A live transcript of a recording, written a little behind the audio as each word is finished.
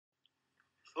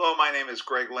Hello, my name is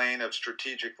Greg Lane of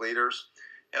Strategic Leaders,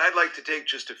 and I'd like to take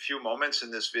just a few moments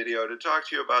in this video to talk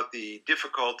to you about the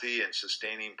difficulty in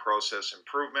sustaining process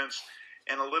improvements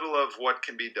and a little of what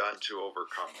can be done to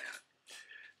overcome that.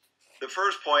 The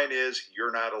first point is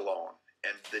you're not alone,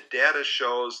 and the data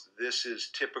shows this is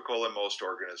typical in most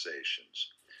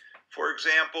organizations. For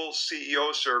example,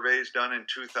 CEO surveys done in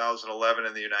 2011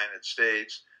 in the United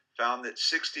States found that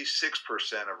 66%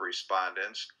 of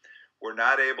respondents were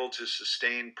not able to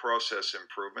sustain process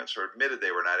improvements, or admitted they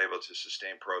were not able to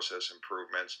sustain process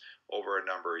improvements over a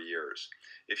number of years.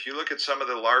 If you look at some of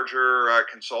the larger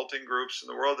consulting groups in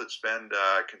the world that spend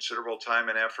considerable time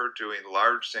and effort doing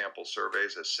large sample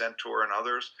surveys, as Centaur and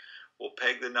others, will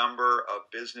peg the number of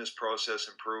business process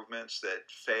improvements that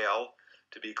fail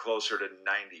to be closer to 90%.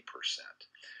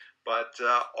 But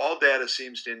all data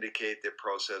seems to indicate that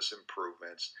process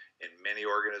improvements in many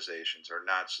organizations are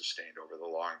not sustained over the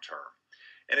long term.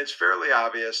 And it's fairly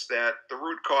obvious that the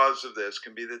root cause of this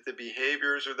can be that the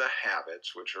behaviors or the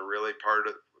habits, which are really part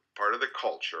of the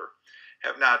culture,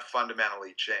 have not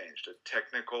fundamentally changed. A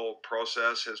technical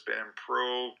process has been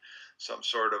improved, some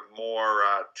sort of more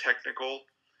technical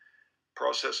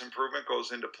process improvement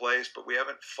goes into place, but we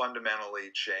haven't fundamentally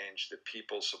changed the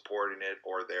people supporting it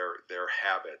or their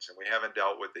habits, and we haven't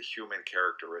dealt with the human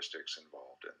characteristics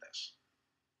involved in this.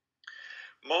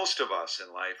 Most of us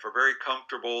in life are very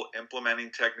comfortable implementing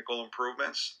technical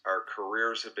improvements. Our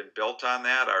careers have been built on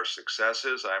that, our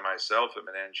successes. I myself am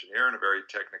an engineer and a very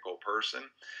technical person,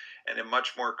 and am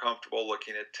much more comfortable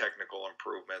looking at technical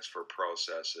improvements for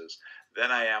processes than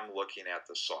I am looking at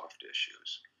the soft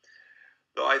issues.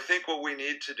 Though I think what we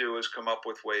need to do is come up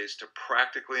with ways to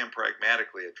practically and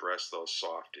pragmatically address those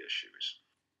soft issues.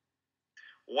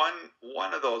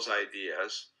 One of those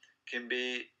ideas can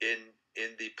be in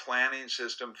the planning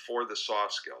system for the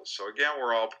soft skills. So again,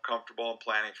 we're all comfortable in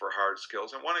planning for hard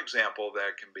skills. And one example of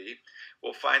that can be,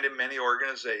 we'll find in many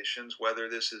organizations, whether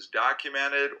this is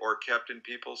documented or kept in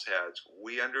people's heads,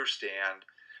 we understand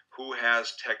who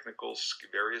has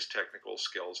various technical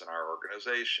skills in our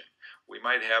organization. We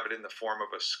might have it in the form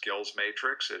of a skills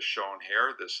matrix, as shown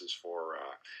here. This is for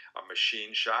a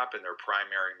machine shop and their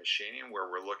primary machining,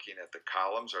 where we're looking at the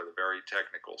columns are the very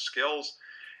technical skills,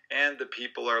 and the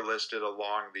people are listed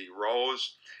along the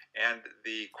rows, and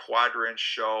the quadrants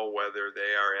show whether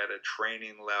they are at a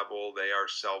training level, they are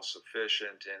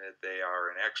self-sufficient in it, they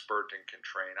are an expert and can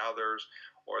train others,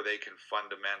 or they can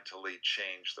fundamentally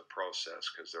change the process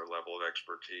because their level of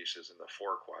expertise is in the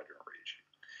 4-quadrant region.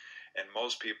 And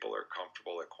most people are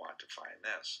comfortable at quantifying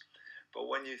this. But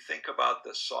when you think about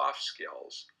the soft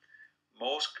skills,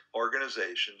 most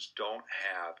organizations don't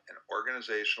have an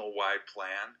organizational-wide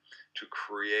plan to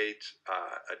create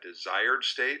a desired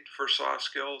state for soft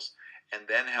skills and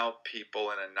then help people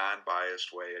in a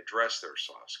non-biased way address their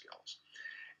soft skills.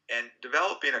 And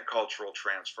developing a cultural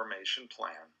transformation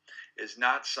plan is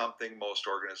not something most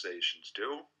organizations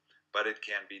do, but it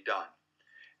can be done.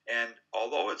 And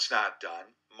although it's not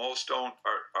done, most are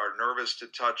nervous to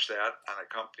touch that on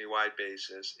a company-wide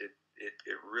basis. It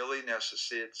really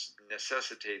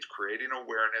necessitates creating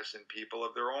awareness in people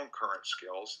of their own current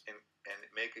skills and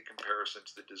make a comparison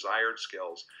to the desired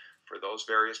skills for those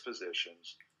various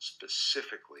positions,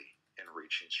 specifically in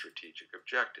reaching strategic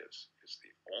objectives. It's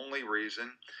the only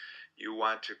reason you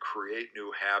want to create new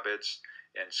habits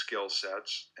and skill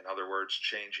sets, in other words,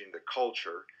 changing the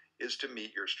culture, is to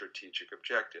meet your strategic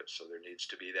objectives. So there needs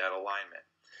to be that alignment.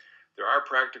 There are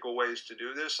practical ways to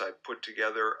do this. I put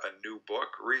together a new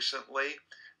book recently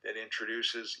that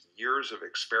introduces years of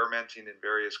experimenting in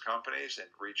various companies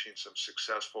and reaching some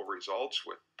successful results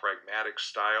with pragmatic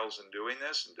styles in doing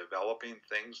this and developing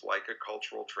things like a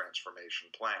cultural transformation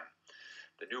plan.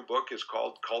 The new book is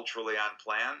called Culturally on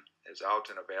Plan, is out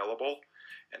and available,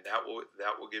 and that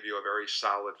will give you a very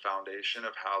solid foundation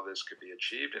of how this could be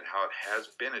achieved and how it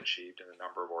has been achieved in a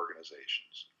number of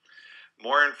organizations.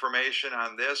 More information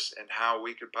on this and how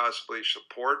we could possibly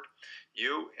support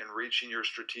you in reaching your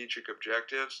strategic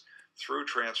objectives through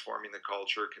transforming the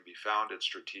culture can be found at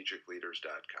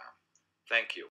strategicleaders.com. Thank you.